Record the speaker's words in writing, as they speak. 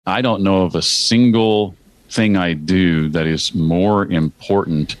I don't know of a single thing I do that is more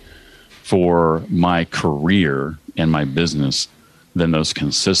important for my career and my business than those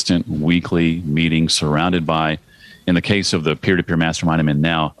consistent weekly meetings surrounded by, in the case of the peer-to-peer mastermind I'm in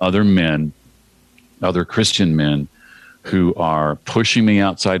now, other men, other Christian men who are pushing me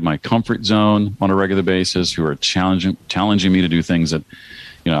outside my comfort zone on a regular basis, who are challenging me to do things that,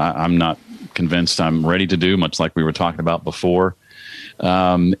 I'm not convinced I'm ready to do, much like we were talking about before,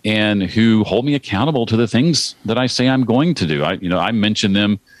 and who hold me accountable to the things that I say I'm going to do. I mention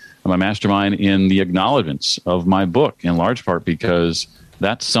them in my mastermind in the acknowledgments of my book, in large part because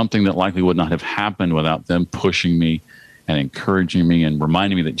that's something that likely would not have happened without them pushing me and encouraging me and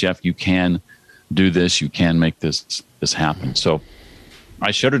reminding me that, Jeff, you can do this, you can make this happen. So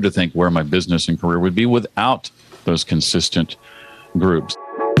I shudder to think where my business and career would be without those consistent groups.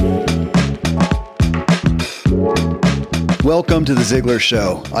 Welcome to The Ziglar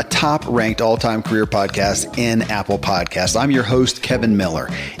Show, a top-ranked all-time career podcast in Apple Podcasts. I'm your host, Kevin Miller.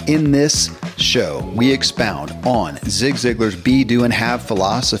 In this show, we expound on Zig Ziglar's be, do, and have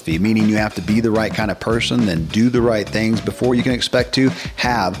philosophy, meaning you have to be the right kind of person, then do the right things before you can expect to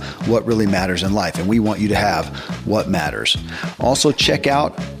have what really matters in life. And we want you to have what matters. Also, check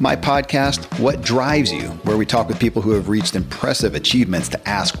out my podcast, What Drives You, where we talk with people who have reached impressive achievements to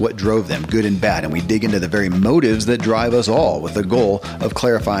ask what drove them, good and bad. And we dig into the very motives that drive us all with the goal of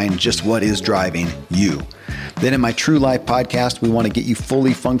clarifying just what is driving you. Then in my True Life podcast, we want to get you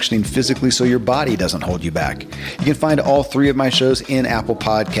fully functioning physically so your body doesn't hold you back. You can find all three of my shows in Apple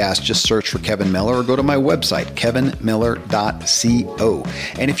Podcasts. Just search for Kevin Miller or go to my website, kevinmiller.co.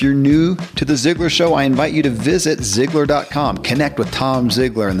 And if you're new to The Ziglar Show, I invite you to visit Ziglar.com. Connect with Tom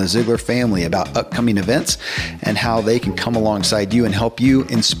Ziglar and the Ziglar family about upcoming events and how they can come alongside you and help you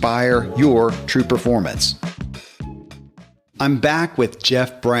inspire your true performance. I'm back with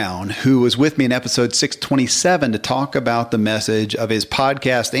Jeff Brown, who was with me in episode 627 to talk about the message of his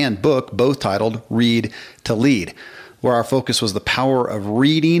podcast and book, both titled Read to Lead, where our focus was the power of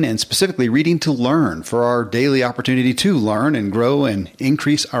reading and specifically reading to learn for our daily opportunity to learn and grow and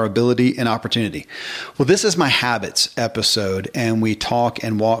increase our ability and opportunity. Well, this is my habits episode, and we talk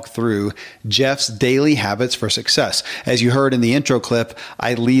and walk through Jeff's daily habits for success. As you heard in the intro clip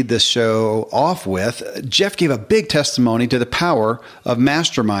I lead this show off with, Jeff gave a big testimony to the power of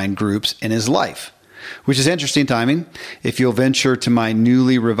mastermind groups in his life, which is interesting timing. If you'll venture to my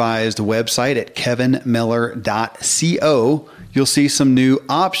newly revised website at kevinmiller.co, you'll see some new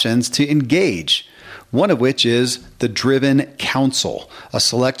options to engage. One of which is the Driven Council, a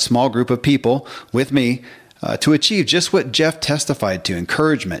select small group of people with me to achieve just what Jeff testified to: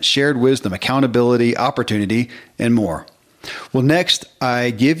 encouragement, shared wisdom, accountability, opportunity, and more. Well, next, I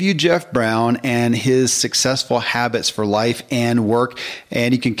give you Jeff Brown and his successful habits for life and work.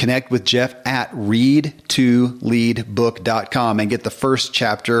 And you can connect with Jeff at readtoleadbook.com and get the first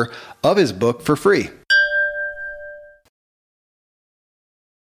chapter of his book for free.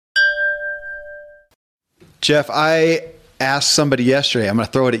 Jeff, I asked somebody yesterday, I'm going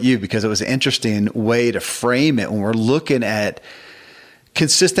to throw it at you because it was an interesting way to frame it when we're looking at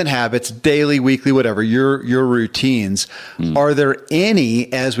consistent habits, daily, weekly, whatever, your routines. Are there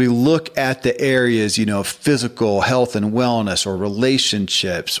any, as we look at the areas, physical health and wellness, or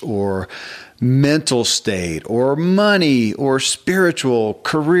relationships, or mental state, or money, or spiritual,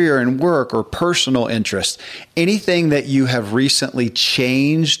 career and work, or personal interest, anything that you have recently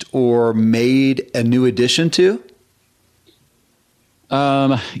changed or made a new addition to?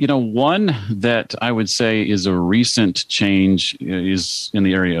 One that I would say is a recent change is in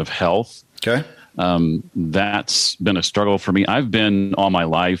the area of health. Okay. That's been a struggle for me. I've been all my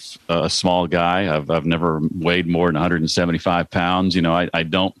life a small guy. I've never weighed more than 175 pounds. I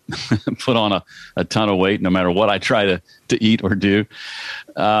don't put on a ton of weight no matter what I try to eat or do.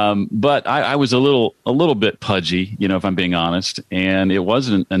 But I was a little bit pudgy, if I'm being honest. And it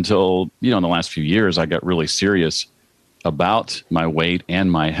wasn't until, in the last few years, I got really serious about my weight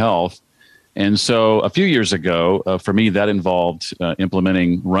and my health. And so a few years ago, for me, that involved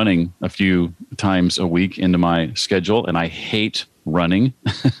implementing running a few times a week into my schedule. And I hate running,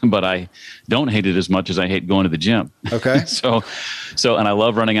 but I don't hate it as much as I hate going to the gym. Okay. So, and I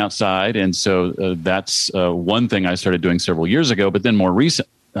love running outside. And so that's one thing I started doing several years ago, but then more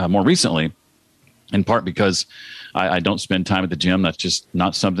recently, in part because I don't spend time at the gym. That's just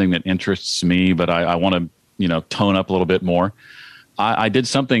not something that interests me, but I want to, tone up a little bit more. I did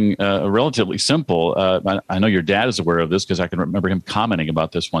something relatively simple. I know your dad is aware of this because I can remember him commenting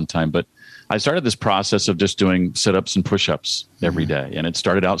about this one time, but I started this process of just doing sit-ups and push-ups every day. And it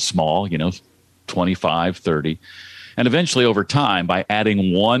started out small, 25, 30. And eventually over time, by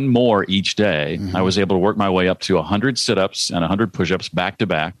adding one more each day, I was able to work my way up to 100 sit-ups and 100 push-ups back to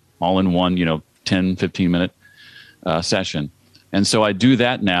back, all in one, 10, 15-minute session. And so I do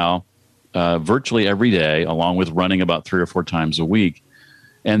that now virtually every day, along with running about 3 or 4 times a week.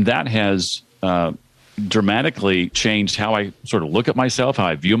 And that has dramatically changed how I sort of look at myself, how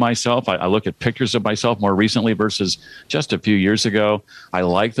I view myself. I look at pictures of myself more recently versus just a few years ago. I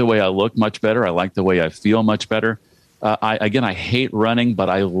like the way I look much better. I like the way I feel much better. I hate running, but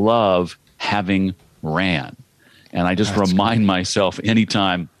I love having ran. And I just remind myself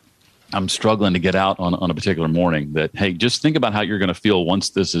anytime I'm struggling to get out on a particular morning that, hey, just think about how you're going to feel once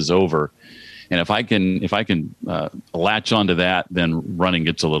this is over. And if I can latch onto that, then running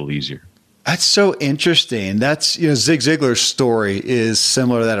gets a little easier. That's so interesting. That's, Zig Ziglar's story is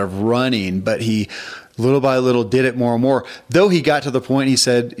similar to that of running, but he little by little did it more and more, though he got to the point, he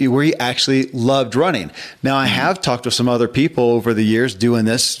said, where he actually loved running. Now, I have talked to some other people over the years doing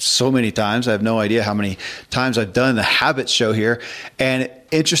this so many times. I have no idea how many times I've done the habits show here, and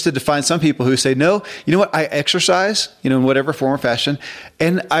interested to find some people who say, no, you know what? I exercise, in whatever form or fashion.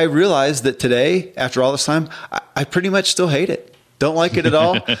 And I realized that today, after all this time, I pretty much still hate it. Don't like it at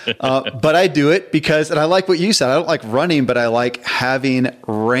all. But I do it because, and I like what you said, I don't like running, but I like having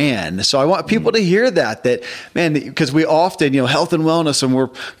ran. So I want people to hear that, man, because we often, health and wellness, and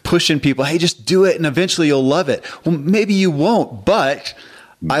we're pushing people, hey, just do it and eventually you'll love it. Well, maybe you won't, but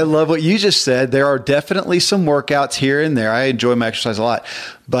I love what you just said. There are definitely some workouts here and there. I enjoy my exercise a lot,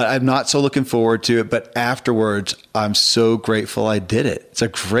 but I'm not so looking forward to it. But afterwards, I'm so grateful I did it. It's a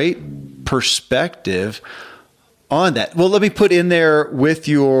great perspective on that. Well, let me put in there with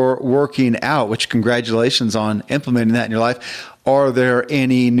your working out, which congratulations on implementing that in your life. Are there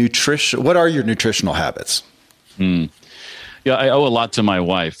any what are your nutritional habits? Yeah, I owe a lot to my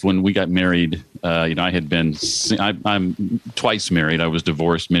wife. When we got married, I'm twice married. I was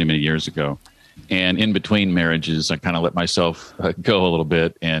divorced many, many years ago. And in between marriages, I kind of let myself go a little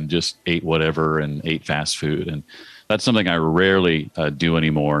bit and just ate whatever and ate fast food. And that's something I rarely do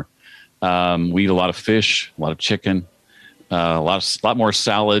anymore. We eat a lot of fish, a lot of chicken, a lot more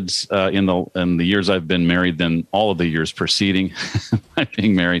salads in the years I've been married than all of the years preceding my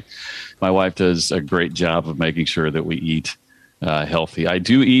being married. My wife does a great job of making sure that we eat healthy. I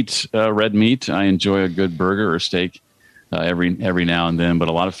do eat red meat. I enjoy a good burger or steak every now and then, but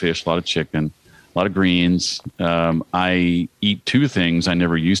a lot of fish, a lot of chicken, a lot of greens. I eat 2 things I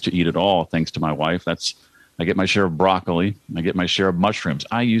never used to eat at all, thanks to my wife. I get my share of broccoli. I get my share of mushrooms.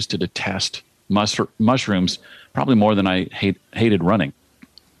 I used to detest mushrooms probably more than I hated running.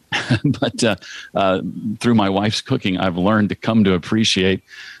 But through my wife's cooking, I've learned to come to appreciate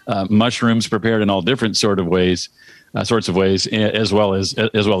mushrooms prepared in all different sorts of ways, as well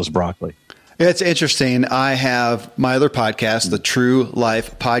as broccoli. It's interesting. I have my other podcast, the True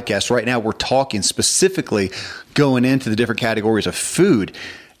Life Podcast. Right now, we're talking specifically going into the different categories of food.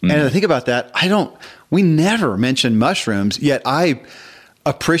 And I think about that, we never mention mushrooms, yet I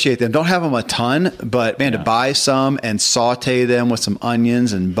appreciate them. Don't have them a ton, but man, to buy some and saute them with some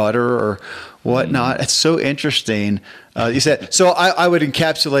onions and butter or whatnot, it's so interesting. You said, so I would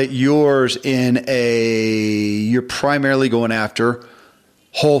encapsulate yours in you're primarily going after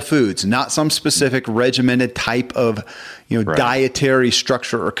whole foods, not some specific regimented type of, dietary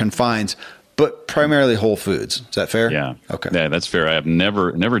structure or confines, but primarily whole foods. Is that fair? Yeah. Okay. Yeah, that's fair. I have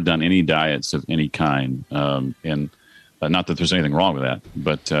never done any diets of any kind, and not that there's anything wrong with that,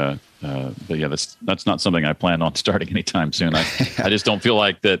 but yeah, that's not something I plan on starting anytime soon. I just don't feel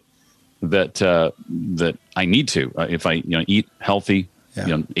like that I need to. If I eat healthy,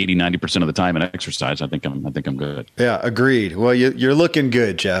 80-90% of the time and exercise, I think I'm good. Yeah, agreed. Well, you're looking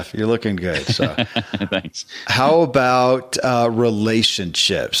good, Jeff. You're looking good. So, thanks. How about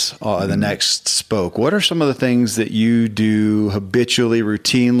relationships? The next spoke. What are some of the things that you do habitually,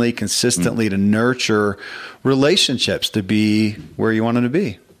 routinely, consistently to nurture relationships to be where you want them to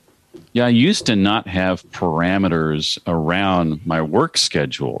be? Yeah, I used to not have parameters around my work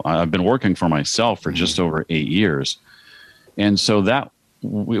schedule. I've been working for myself for just over 8 years, and so that. It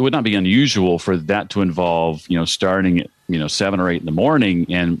would not be unusual for that to involve, starting at, 7 or 8 in the morning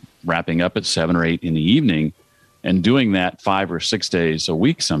and wrapping up at 7 or 8 in the evening and doing that 5 or 6 days a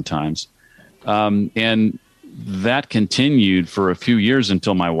week sometimes. And that continued for a few years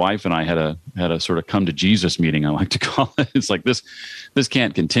until my wife and I had a sort of come to Jesus meeting, I like to call it. It's like, this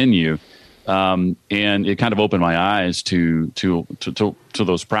can't continue. And it kind of opened my eyes to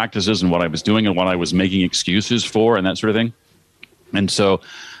those practices and what I was doing and what I was making excuses for and that sort of thing. And so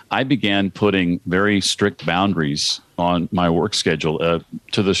I began putting very strict boundaries on my work schedule,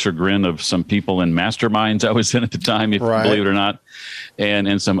 to the chagrin of some people in Masterminds I was in at the time, if you believe it or not,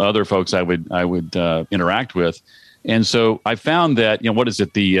 and some other folks I would interact with. And so I found that, what is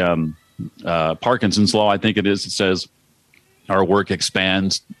it? The Parkinson's law, I think it is. It says our work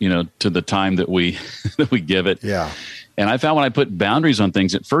expands, to the time that we that we give it. Yeah. And I found when I put boundaries on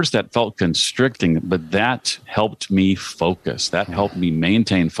things, at first that felt constricting, but that helped me focus. That helped me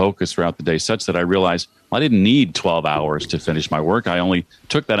maintain focus throughout the day, such that I realized I didn't need 12 hours to finish my work. I only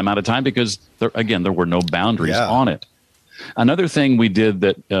took that amount of time because, there were no boundaries on it. Another thing we did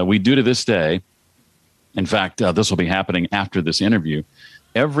that we do to this day, in fact, this will be happening after this interview.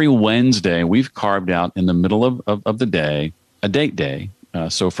 Every Wednesday, we've carved out in the middle of the day a date day.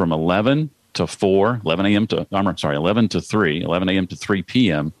 So from 11 to 4, 11 a.m. to, 11 to 3, 11 a.m. to 3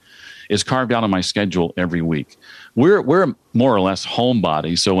 p.m. is carved out on my schedule every week. We're more or less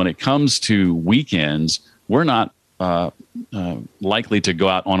homebodies. So when it comes to weekends, we're not likely to go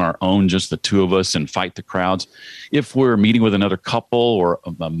out on our own, just the two of us, and fight the crowds. If we're meeting with another couple or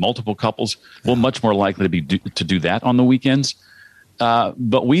multiple couples, we're much more likely to do that on the weekends.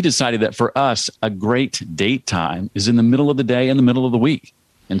 But we decided that for us, a great date time is in the middle of the day and the middle of the week.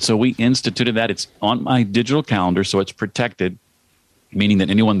 And so we instituted that. It's on my digital calendar, so it's protected, meaning that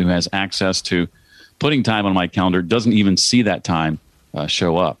anyone who has access to putting time on my calendar doesn't even see that time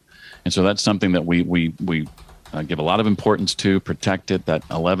show up. And so that's something that we give a lot of importance to, protect it. That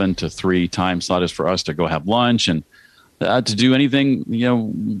 11 to 3 time slot is for us to go have lunch and to do anything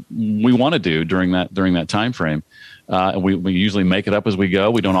we want to do during that time frame. We usually make it up as we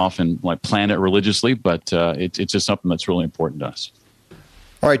go. We don't often plan it religiously, but it's just something that's really important to us.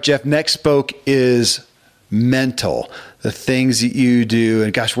 All right, Jeff, next spoke is mental, the things that you do.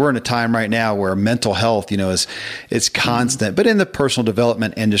 And gosh, we're in a time right now where mental health, is constant. But in the personal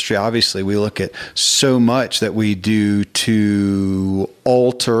development industry, obviously, we look at so much that we do to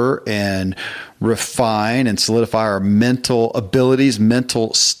alter and refine and solidify our mental abilities,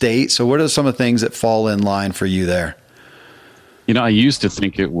 mental state. So what are some of the things that fall in line for you there? I used to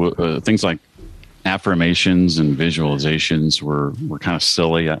think things like affirmations and visualizations were kind of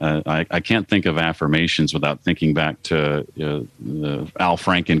silly. I can't think of affirmations without thinking back to the Al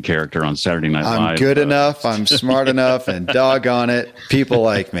Franken character on Saturday Night Live. I'm good enough, I'm smart enough, and doggone it, people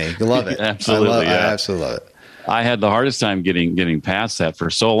like me. Love it. Absolutely. I absolutely love it. I had the hardest time getting past that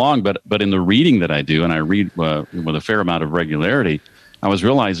for so long, but in the reading that I do, and I read with a fair amount of regularity, I was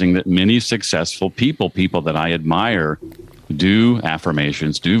realizing that many successful people that I admire, do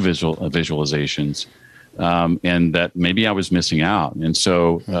affirmations, do visualizations, and that maybe I was missing out. And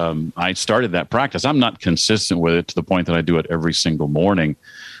so I started that practice. I'm not consistent with it to the point that I do it every single morning,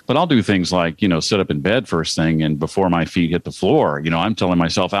 but I'll do things like, sit up in bed first thing, and before my feet hit the floor, I'm telling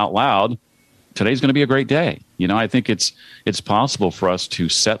myself out loud, today's going to be a great day. I think it's possible for us to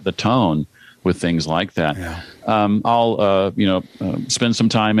set the tone with things like that. Yeah. I'll spend some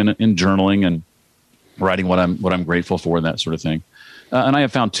time in journaling and writing what I'm grateful for, and that sort of thing. And I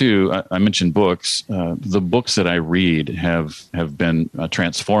have found too, I mentioned books. The books that I read have been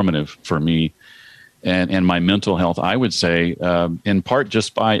transformative for me and my mental health. I would say, in part,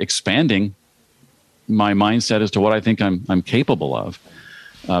 just by expanding my mindset as to what I think I'm capable of.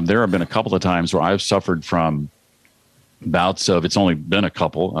 There have been a couple of times where I've suffered from bouts of. It's only been a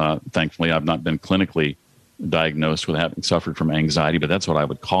couple. Thankfully, I've not been clinically diagnosed with having suffered from anxiety, but that's what I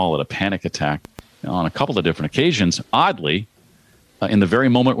would call it, a panic attack. On a couple of different occasions, oddly, in the very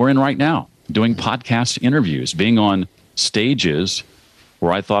moment we're in right now, doing podcast interviews, being on stages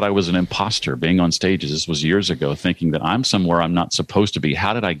where I thought I was an imposter, being on stages. This was years ago, thinking that I'm somewhere I'm not supposed to be.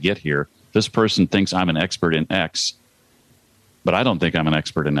 How did I get here? This person thinks I'm an expert in X, but I don't think I'm an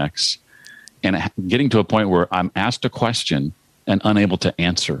expert in X. And getting to a point where I'm asked a question and unable to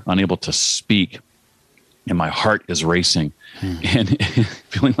answer, unable to speak, and my heart is racing and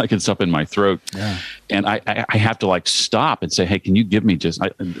feeling like it's up in my throat. Yeah. And I have to stop and say, hey, can you give me this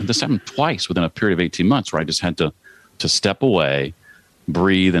happened twice within a period of 18 months where I just had to step away,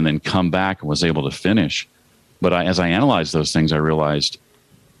 breathe, and then come back and was able to finish. But as I analyzed those things, I realized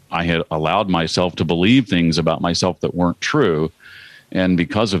I had allowed myself to believe things about myself that weren't true. And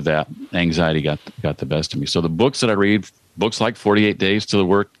because of that, anxiety got the best of me. So the books that I read, books like 48 Days to the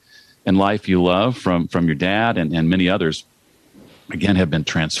Work and Life You Love from your dad and many others, again, have been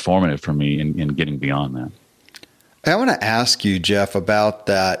transformative for me in getting beyond that. I want to ask you, Jeff, about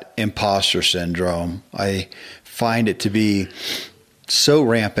that imposter syndrome. I find it to be so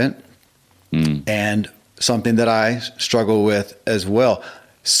rampant and something that I struggle with as well.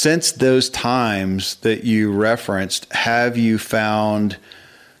 Since those times that you referenced, have you found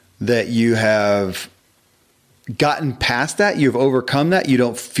that you have gotten past that, you've overcome that, you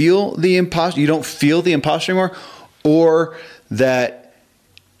don't feel the imposter anymore, or that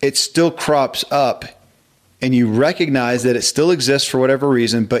it still crops up and you recognize that it still exists for whatever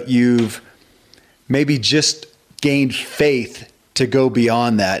reason, but you've maybe just gained faith to go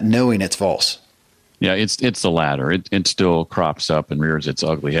beyond that, knowing it's false? Yeah, it's the latter. It still crops up and rears its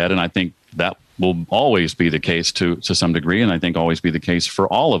ugly head. And I think that will always be the case to some degree. And I think always be the case for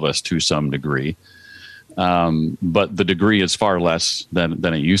all of us to some degree. But the degree is far less than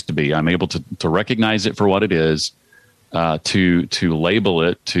it used to be. I'm able to recognize it for what it is, to label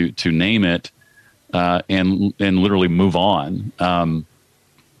it, to name it, and literally move on.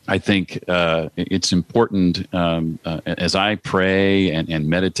 I think it's important as I pray and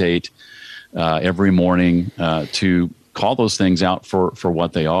meditate every morning to call those things out for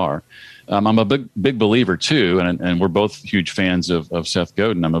what they are. I'm a big believer too, and we're both huge fans of Seth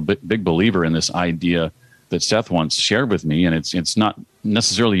Godin. I'm a big believer in this idea that Seth once shared with me, and it's not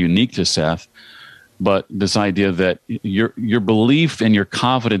necessarily unique to Seth, but this idea that your belief and your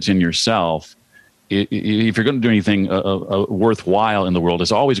confidence in yourself, if you're going to do anything worthwhile in the world,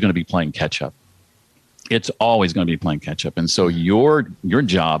 is always going to be playing catch up. It's always going to be playing catch up. And so your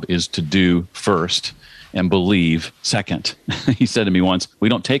job is to do first and believe second. He said to me once, we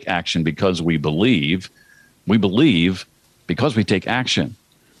don't take action because we believe because we take action.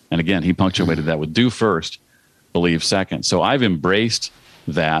 And again, he punctuated that with do first, believe second. So I've embraced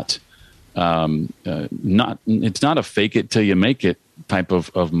that. It's not a fake it till you make it type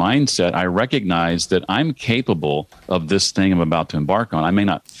of mindset. I recognize that I'm capable of this thing I'm about to embark on. I may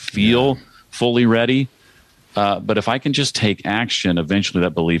not feel fully ready, but if I can just take action, eventually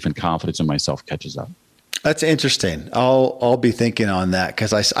that belief and confidence in myself catches up. That's interesting. I'll be thinking on that,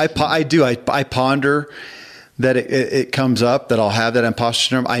 because I ponder that it comes up, that I'll have that imposter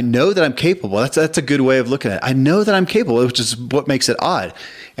syndrome. I know that I'm capable. That's a good way of looking at it. I know that I'm capable, which is what makes it odd.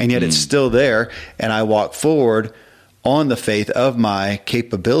 And yet it's still there. And I walk forward on the faith of my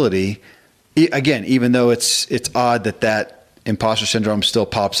capability. Again, even though it's odd that imposter syndrome still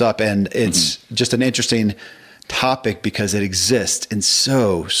pops up, and it's just an interesting topic because it exists in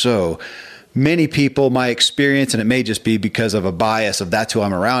so many people. My experience, and it may just be because of a bias of that's who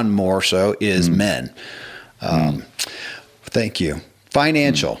I'm around more so, is men. Thank you.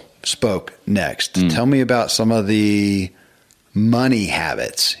 Financial spoke next. Tell me about some of the money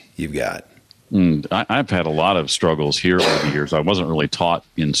habits you've got. I've had a lot of struggles here over the years. I wasn't really taught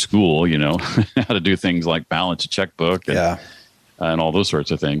in school, how to do things like balance a checkbook and all those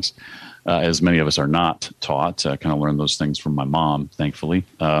sorts of things. As many of us are not taught. I kind of learned those things from my mom, thankfully,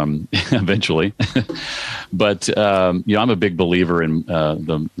 eventually. But, I'm a big believer in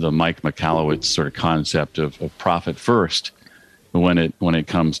the Mike Michalowicz sort of concept of profit first. When it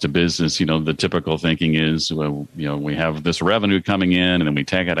comes to business, the typical thinking is, we have this revenue coming in, and then we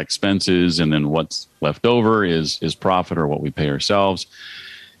take out expenses, and then what's left over is profit, or what we pay ourselves.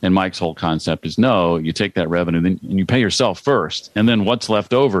 And Mike's whole concept is, no, you take that revenue and you pay yourself first, and then what's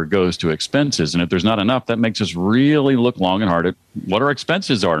left over goes to expenses. And if there's not enough, that makes us really look long and hard at what our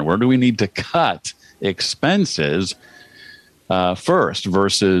expenses are and where do we need to cut expenses first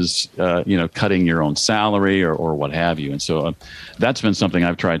versus, cutting your own salary or what have you. And so that's been something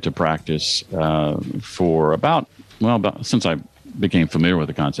I've tried to practice for about since I became familiar with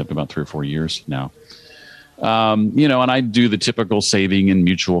the concept, about 3 or 4 years now. And I do the typical saving in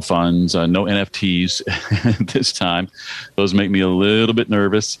mutual funds, no NFTs this time. Those make me a little bit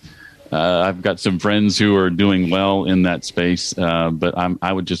nervous. I've got some friends who are doing well in that space, but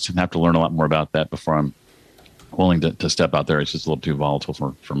I would just have to learn a lot more about that before I'm willing to step out there. It's just a little too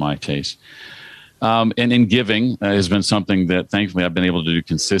volatile for my taste. And in giving has been something that thankfully I've been able to do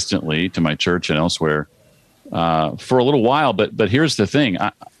consistently to my church and elsewhere for a little while. But here's the thing.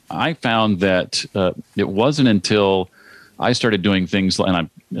 I found that it wasn't until I started doing things, and I'm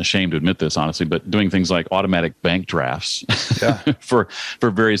ashamed to admit this, honestly, but doing things like automatic bank drafts for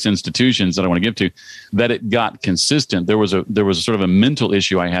various institutions that I want to give to, that it got consistent. There was a sort of a mental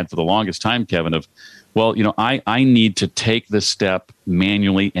issue I had for the longest time, Kevin, of, I need to take this step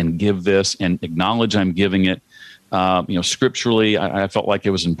manually and give this and acknowledge I'm giving it. Scripturally, I felt like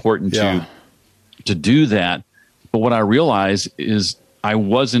it was important to do that. But what I realized is I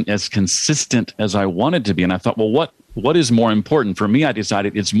wasn't as consistent as I wanted to be. And I thought, what is more important? For me, I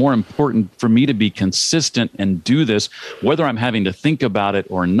decided it's more important for me to be consistent and do this, whether I'm having to think about it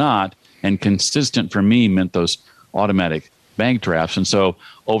or not. And consistent for me meant those automatic bank drafts. And so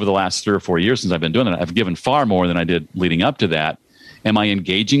over the last 3 or 4 years since I've been doing that, I've given far more than I did leading up to that. Am I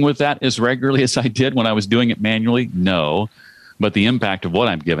engaging with that as regularly as I did when I was doing it manually? No. But the impact of what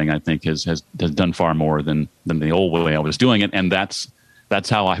I'm giving, I think, has done far more than the old way I was doing it. And that's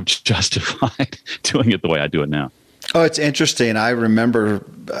how I've justified doing it the way I do it now. Oh, it's interesting. I remember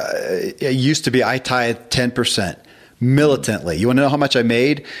it used to be I tithe 10%. Militantly. You want to know how much I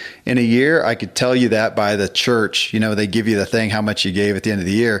made in a year? I could tell you that by the church. They give you the thing, how much you gave at the end of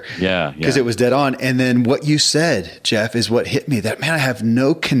the year. Yeah. Because it was dead on. And then what you said, Jeff, is what hit me. That, man, I have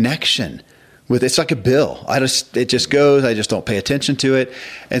no connection with it's like a bill. It just goes. I just don't pay attention to it.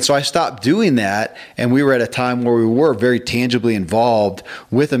 And so I stopped doing that. And we were at a time where we were very tangibly involved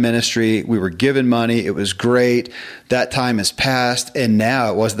with a ministry. We were given money. It was great. That time has passed. And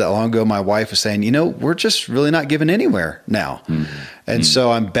now, it wasn't that long ago, my wife was saying, we're just really not giving anywhere now. Mm-hmm. And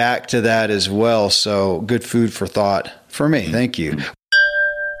so I'm back to that as well. So good food for thought for me. Thank you.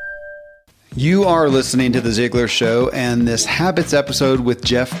 You are listening to The Ziglar Show and this Habits episode with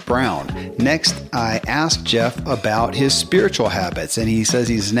Jeff Brown. Next, I asked Jeff about his spiritual habits, and he says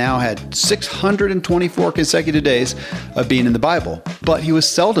he's now had 624 consecutive days of being in the Bible, but he was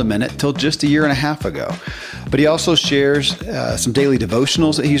seldom in it till just a year and a half ago. But he also shares some daily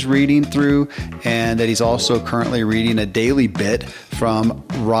devotionals that he's reading through, and that he's also currently reading a daily bit from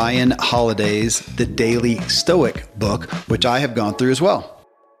Ryan Holiday's The Daily Stoic book, which I have gone through as well.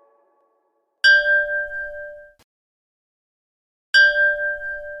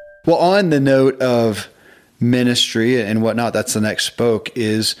 Well, on the note of ministry and whatnot, that's the next spoke,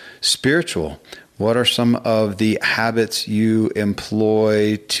 is spiritual. What are some of the habits you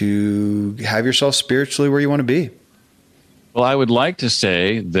employ to have yourself spiritually where you want to be? Well, I would like to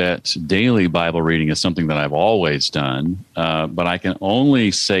say that daily Bible reading is something that I've always done, but I can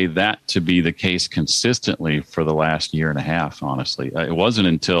only say that to be the case consistently for the last year and a half, honestly. It wasn't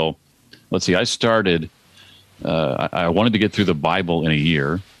until, I started... I wanted to get through the Bible in a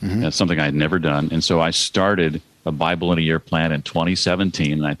year. Mm-hmm. That's something I had never done. And so I started a Bible in a year plan in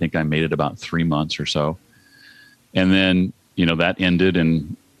 2017, and I think I made it about 3 months or so. And then, that ended,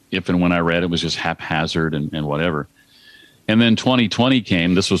 and if and when I read, it was just haphazard and whatever. And then 2020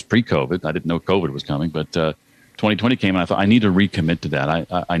 came. This was pre-COVID. I didn't know COVID was coming, but 2020 came, and I thought, I need to recommit to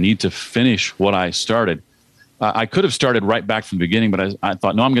that. I need to finish what I started. I could have started right back from the beginning, but I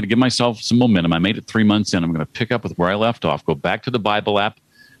thought, no, I'm going to give myself some momentum. I made it 3 months in. I'm going to pick up with where I left off, go back to the Bible app.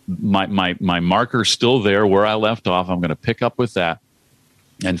 My marker's still there where I left off. I'm going to pick up with that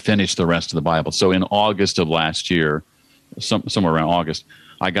and finish the rest of the Bible. So in August of last year, somewhere around August,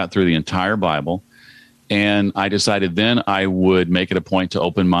 I got through the entire Bible. And I decided then I would make it a point to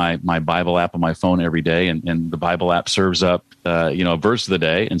open my Bible app on my phone every day. And the Bible app serves up, a verse of the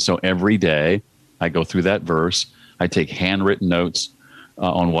day. And so every day, I go through that verse. I take handwritten notes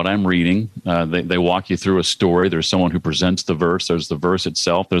on what I'm reading. They walk you through a story. There's someone who presents the verse. There's the verse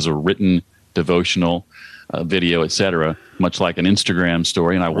itself. There's a written devotional video, etc., much like an Instagram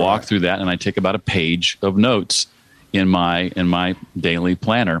story. And I walk through that, and I take about a page of notes in my daily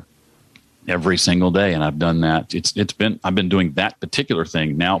planner every single day. And I've done that. I've been doing that particular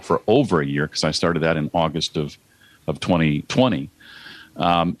thing now for over a year, because I started that in August of 2020.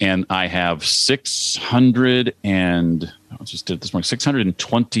 And I have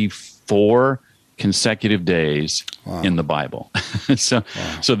 624 consecutive days in the Bible. So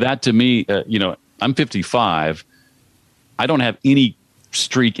that to me, I'm 55. I don't have any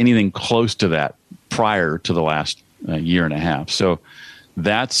streak, anything close to that prior to the last year and a half. So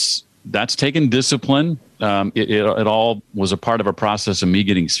that's taken discipline. It all was a part of a process of me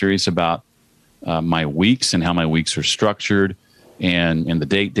getting serious about my weeks and how my weeks are structured, and the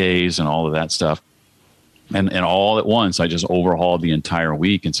date days and all of that stuff. And all at once, I just overhauled the entire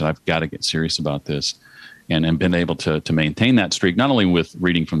week and said, I've got to get serious about this, and been able to maintain that streak, not only with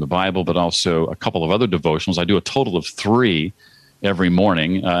reading from the Bible, but also a couple of other devotionals. I do a total of 3 every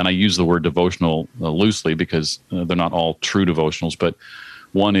morning, and I use the word devotional loosely because they're not all true devotionals, but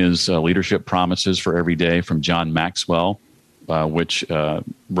one is Leadership Promises for Every Day from John Maxwell, which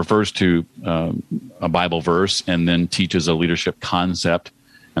refers to a Bible verse and then teaches a leadership concept.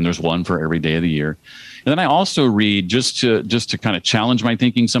 And there's one for every day of the year. And then I also read, just to kind of challenge my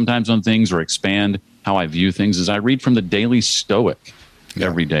thinking sometimes on things or expand how I view things, is I read from the Daily Stoic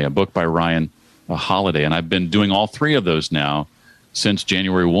every day, a book by Ryan Holiday. And I've been doing all 3 of those now since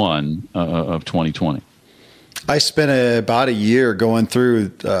January 1 of 2020. I spent about a year going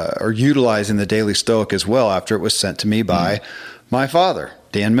through or utilizing the Daily Stoic as well after it was sent to me by my father,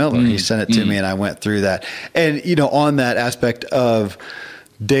 Dan Miller. He sent it to me, and I went through that. And, on that aspect of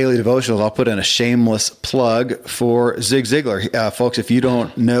daily devotionals, I'll put in a shameless plug for Zig Ziglar. Folks, if you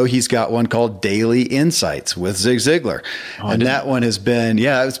don't know, he's got one called Daily Insights with Zig Ziglar. And that one has been,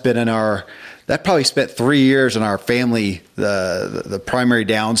 it's been in that probably spent 3 years in our family, the primary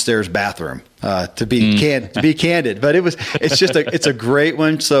downstairs bathroom, to be candid. But it's a great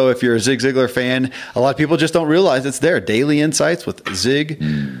one. So if you're a Zig Ziglar fan, a lot of people just don't realize it's there. Daily Insights with Zig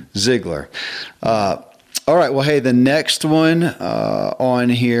Ziglar. All right. Well, hey, the next one on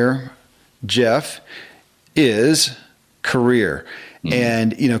here, Jeff, is career.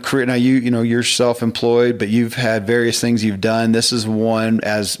 And, career. Now you're self-employed, but you've had various things you've done. This is one,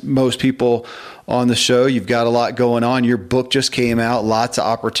 as most people on the show, you've got a lot going on. Your book just came out, lots of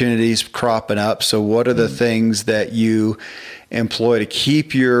opportunities cropping up. So what are the things that you employ to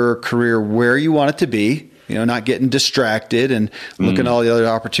keep your career where you want it to be? Not getting distracted and looking at all the other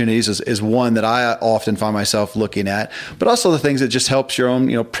opportunities is one that I often find myself looking at, but also the things that just helps your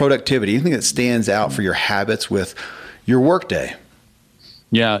own, productivity. Anything that stands out for your habits with your workday.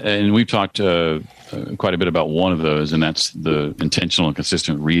 Yeah. And we've talked quite a bit about one of those, and that's the intentional and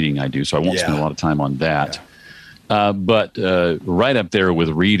consistent reading I do. So I won't spend a lot of time on that. Yeah. But right up there with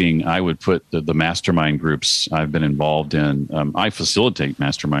reading, I would put the mastermind groups I've been involved in. I facilitate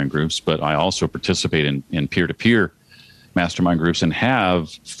mastermind groups, but I also participate in peer-to-peer mastermind groups and have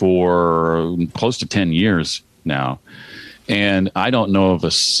for close to 10 years now. And I don't know of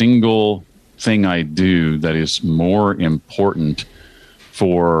a single thing I do that is more important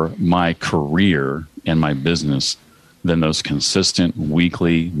for my career and my business than those consistent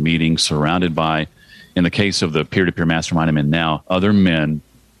weekly meetings surrounded by, in the case of the peer-to-peer mastermind I'm in now, other men,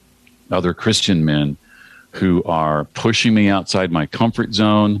 other Christian men who are pushing me outside my comfort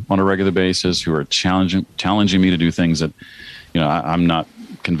zone on a regular basis, who are challenging me to do things that, I'm not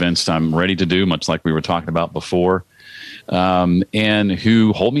convinced I'm ready to do, much like we were talking about before, and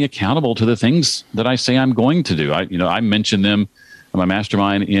who hold me accountable to the things that I say I'm going to do. I mention them in my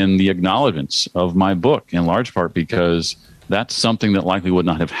mastermind in the acknowledgments of my book, in large part because that's something that likely would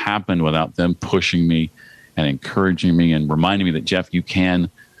not have happened without them pushing me and encouraging me and reminding me that, Jeff, you can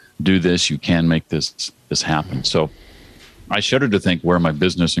do this, you can make this happen. So I shudder to think where my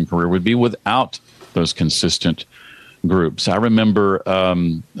business and career would be without those consistent groups. I remember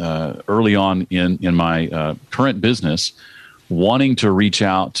early on in my current business wanting to reach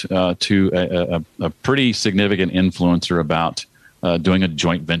out to a pretty significant influencer about doing a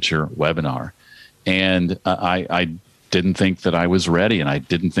joint venture webinar. And I didn't think that I was ready, and I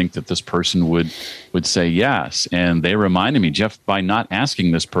didn't think that this person would say yes. And they reminded me, Jeff, by not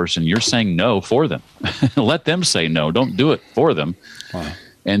asking this person, you're saying no for them. Let them say no. Don't do it for them. Wow.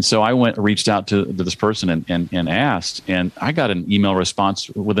 And so I reached out to this person and asked, and I got an email response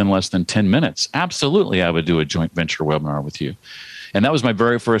within less than 10 minutes. Absolutely, I would do a joint venture webinar with you. And that was my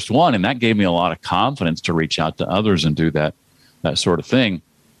very first one, and that gave me a lot of confidence to reach out to others and do that sort of thing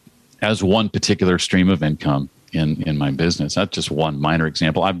as one particular stream of income in my business. That's just one minor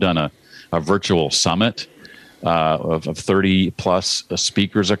example. I've done a virtual summit of 30 plus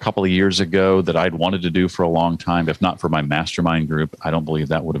speakers a couple of years ago that I'd wanted to do for a long time. If not for my mastermind group, I don't believe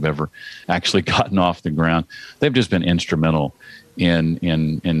that would have ever actually gotten off the ground. They've just been instrumental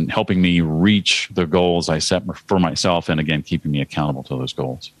in helping me reach the goals I set for myself, and again, keeping me accountable to those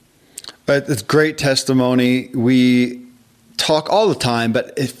goals. But it's great testimony. We talk all the time,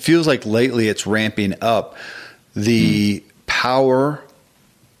 but it feels like lately it's ramping up. The power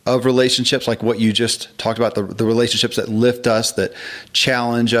of relationships, like what you just talked about, the relationships that lift us, that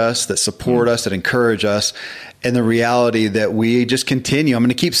challenge us, that support us, that encourage us, and the reality that we just continue. I'm going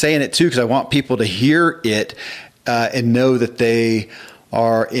to keep saying it too, because I want people to hear it and know that they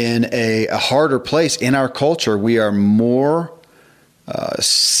are in a harder place in our culture. We are more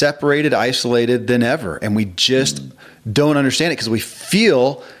separated, isolated than ever, and we just don't understand it because we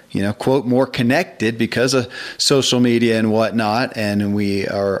feel, quote, more connected because of social media and whatnot. And we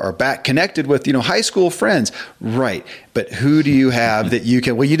are back connected with, high school friends. Right. But who do you have that you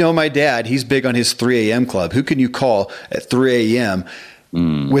can, my dad, he's big on his 3 a.m. club. Who can you call at 3 a.m.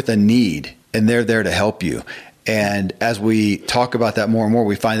 with a need? And they're there to help you. And as we talk about that more and more,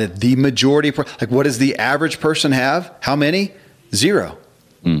 we find that the majority, what does the average person have? How many? 0.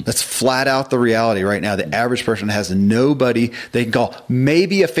 That's flat out the reality right now. The average person has nobody they can call,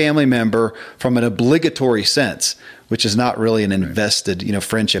 maybe a family member from an obligatory sense, which is not really an invested,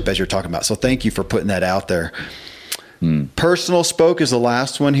 friendship as you're talking about. So thank you for putting that out there. Personal spoke is the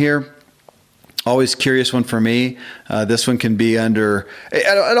last one here. Always curious one for me. This one can be under,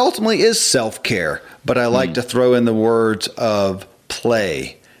 it ultimately is self-care, but I like to throw in the words of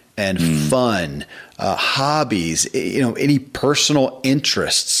play and fun, hobbies, any personal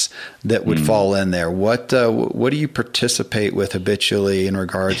interests that would fall in there. What do you participate with habitually in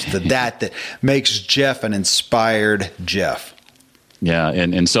regards to that makes Jeff an inspired Jeff? Yeah,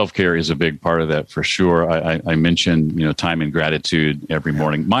 and self-care is a big part of that for sure. I mentioned, time and gratitude every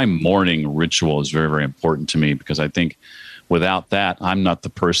morning. My morning ritual is very, very important to me because I think without that, I'm not the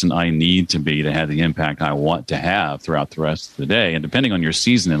person I need to be to have the impact I want to have throughout the rest of the day. And depending on your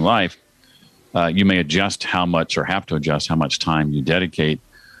season in life, you may adjust how much or have to adjust how much time you dedicate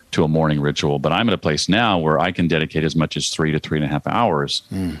to a morning ritual. But I'm at a place now where I can dedicate as much as 3 to 3.5 hours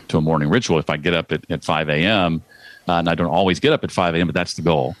to a morning ritual. If I get up at 5 a.m., and I don't always get up at 5 a.m., but that's the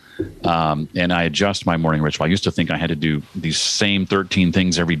goal. And I adjust my morning ritual. I used to think I had to do these same 13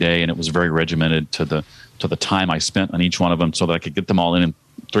 things every day, and it was very regimented to the time I spent on each one of them so that I could get them all in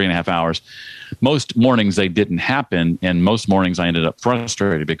 3.5 hours. Most mornings they didn't happen, and most mornings I ended up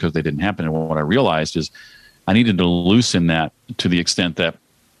frustrated because they didn't happen. And what I realized is I needed to loosen that to the extent that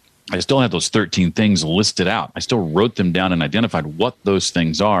I still have those 13 things listed out. I still wrote them down and identified what those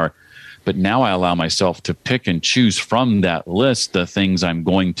things are. But now I allow myself to pick and choose from that list the things I'm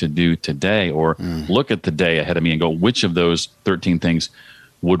going to do today, or look at the day ahead of me and go, which of those 13 things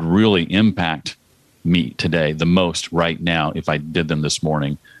would really impact me today the most right now if I did them this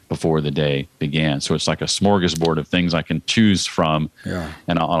morning before the day began. So it's like a smorgasbord of things I can choose from,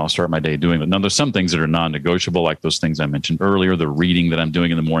 and I'll start my day doing it. Now, there's some things that are non-negotiable, like those things I mentioned earlier, the reading that I'm doing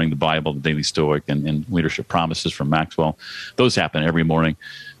in the morning, the Bible, the Daily Stoic, and Leadership Promises from Maxwell. Those happen every morning.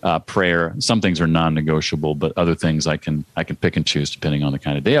 Prayer. Some things are non-negotiable, but other things I can pick and choose depending on the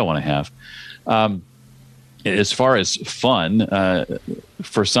kind of day I want to have. As far as fun,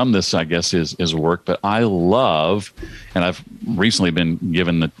 for some, this I guess is work, but I love, and I've recently been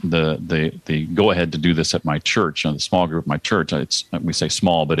given the go ahead to do this at my church, the small group at my church. We say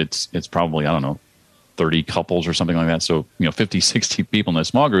small, but it's probably, 30 couples or something like that. So 50, 60 people in a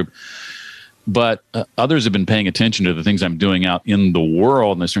small group. But others have been paying attention to the things I'm doing out in the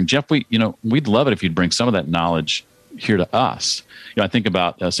world, and they're saying, Jeff, we'd love it if you'd bring some of that knowledge here to us. I think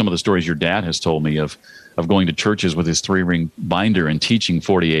about some of the stories your dad has told me of going to churches with his 3-ring binder and teaching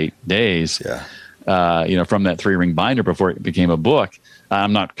 48 days. From that 3-ring binder before it became a book.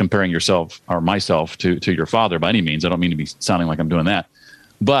 I'm not comparing yourself or myself to your father by any means. I don't mean to be sounding like I'm doing that,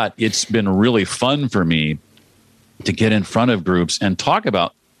 but it's been really fun for me to get in front of groups and talk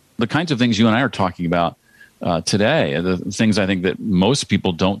about the kinds of things you and I are talking about today, the things I think that most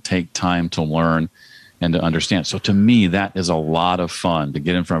people don't take time to learn and to understand. So to me, that is a lot of fun to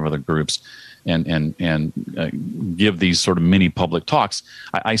get in front of other groups and give these sort of mini public talks.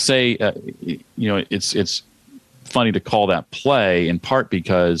 I say, it's funny to call that play in part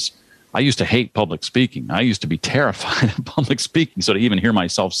because I used to hate public speaking. I used to be terrified of public speaking. So to even hear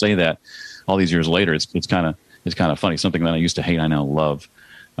myself say that all these years later, it's kind of funny. Something that I used to hate, I now love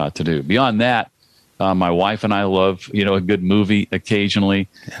to do. Beyond that, my wife and I love, a good movie occasionally.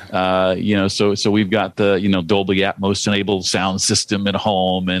 So we've got the, Dolby Atmos enabled sound system at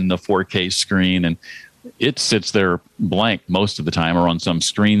home and the 4K screen, and it sits there blank most of the time or on some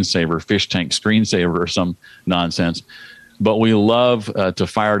screensaver, fish tank screensaver or some nonsense. But we love to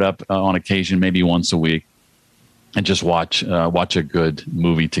fire it up on occasion, maybe once a week, and just watch a good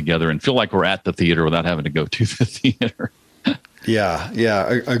movie together and feel like we're at the theater without having to go to the theater. Yeah,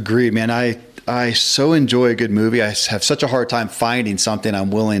 agreed, man. I so enjoy a good movie. I have such a hard time finding something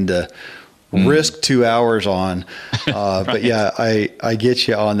I'm willing to risk 2 hours on. Right. But yeah, I get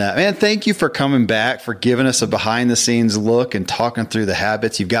you on that, man. Thank you for coming back, for giving us a behind the scenes look and talking through the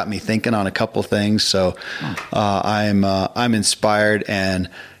habits. You've got me thinking on a couple things. So I'm inspired, and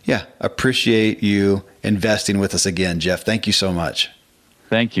appreciate you investing with us again, Jeff. Thank you so much.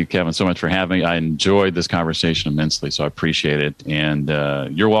 Thank you, Kevin, so much for having me. I enjoyed this conversation immensely, so I appreciate it. And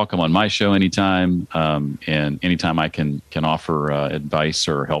you're welcome on my show anytime. And anytime I can offer advice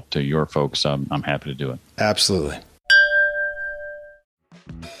or help to your folks, I'm happy to do it. Absolutely.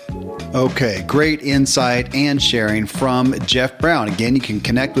 Okay, great insight and sharing from Jeff Brown. Again, you can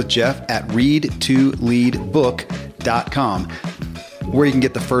connect with Jeff at readtoleadbook.com, where you can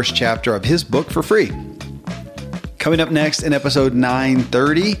get the first chapter of his book for free. Coming up next in episode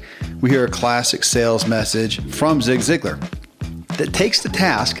 930, we hear a classic sales message from Zig Ziglar that takes to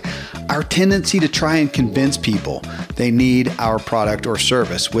task our tendency to try and convince people they need our product or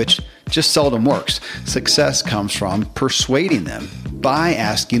service, which just seldom works. Success comes from persuading them by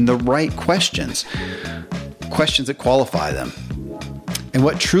asking the right questions that qualify them. And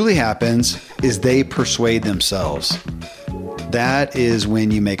what truly happens is they persuade themselves. that is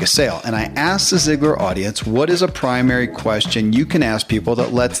when you make a sale. And I asked the Ziglar audience, what is a primary question you can ask people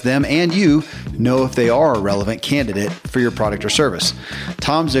that lets them and you know if they are a relevant candidate for your product or service?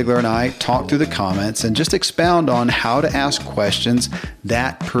 Tom Ziglar and I talked through the comments and just expound on how to ask questions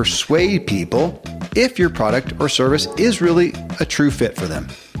that persuade people if your product or service is really a true fit for them.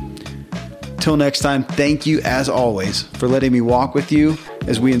 Till next time, thank you as always for letting me walk with you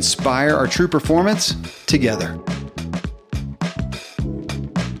as we inspire our true performance together.